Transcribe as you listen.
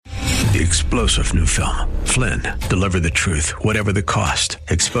The explosive new film, Flynn, Deliver the Truth, Whatever the Cost,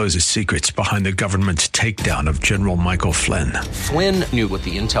 exposes secrets behind the government's takedown of General Michael Flynn. Flynn knew what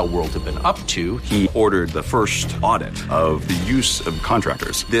the intel world had been up to. He ordered the first audit of the use of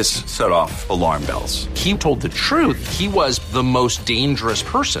contractors. This set off alarm bells. He told the truth. He was the most dangerous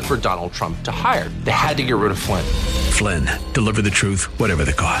person for Donald Trump to hire. They had to get rid of Flynn. Flynn, Deliver the Truth, Whatever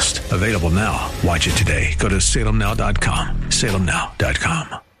the Cost. Available now. Watch it today. Go to salemnow.com.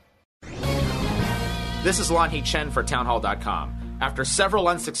 salemnow.com. This is Lanhee Chen for townhall.com. After several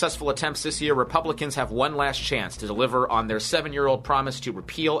unsuccessful attempts this year, Republicans have one last chance to deliver on their 7-year-old promise to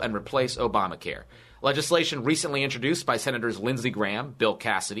repeal and replace Obamacare. Legislation recently introduced by Senators Lindsey Graham, Bill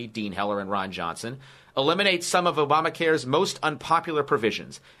Cassidy, Dean Heller, and Ron Johnson eliminates some of Obamacare's most unpopular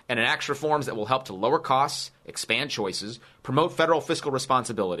provisions and enacts reforms that will help to lower costs, expand choices, promote federal fiscal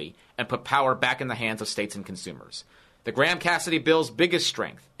responsibility, and put power back in the hands of states and consumers. The Graham-Cassidy bill's biggest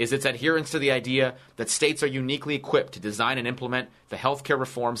strength is its adherence to the idea that states are uniquely equipped to design and implement the health care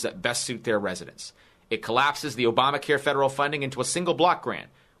reforms that best suit their residents. It collapses the Obamacare federal funding into a single block grant,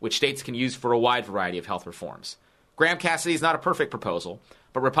 which states can use for a wide variety of health reforms. Graham-Cassidy is not a perfect proposal,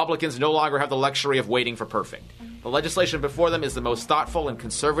 but Republicans no longer have the luxury of waiting for perfect. The legislation before them is the most thoughtful and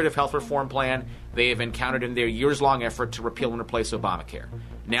conservative health reform plan they have encountered in their years-long effort to repeal and replace Obamacare.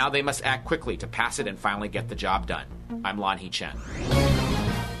 Now they must act quickly to pass it and finally get the job done. I'm Lanhee Chen.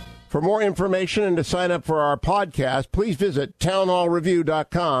 For more information and to sign up for our podcast, please visit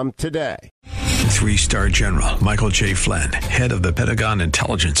townhallreview.com today. 3-star General Michael J. Flynn, head of the Pentagon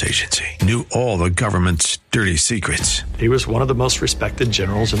Intelligence Agency, knew all the government's dirty secrets. He was one of the most respected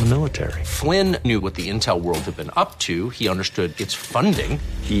generals in the military. Flynn knew what the intel world had been up to. He understood its funding.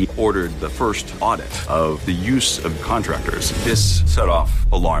 He ordered the first audit of the use of contractors. This set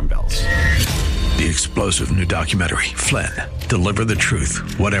off alarm bells. The explosive new documentary, Flynn, Deliver the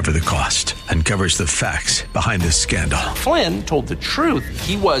Truth, Whatever the Cost, uncovers the facts behind this scandal. Flynn told the truth.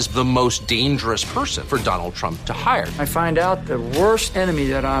 He was the most dangerous person for Donald Trump to hire. I find out the worst enemy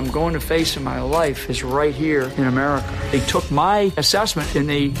that I'm going to face in my life is right here in America. They took my assessment and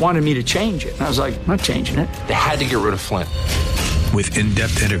they wanted me to change it. And I was like, I'm not changing it. They had to get rid of Flynn. With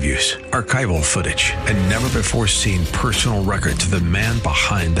in-depth interviews, archival footage, and never-before-seen personal records of the man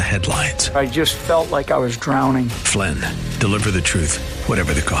behind the headlines. I just felt like I was drowning. Flynn, Deliver the Truth,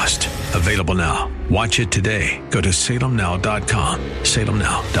 Whatever the Cost. Available now. Watch it today. Go to salemnow.com.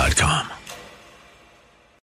 salemnow.com.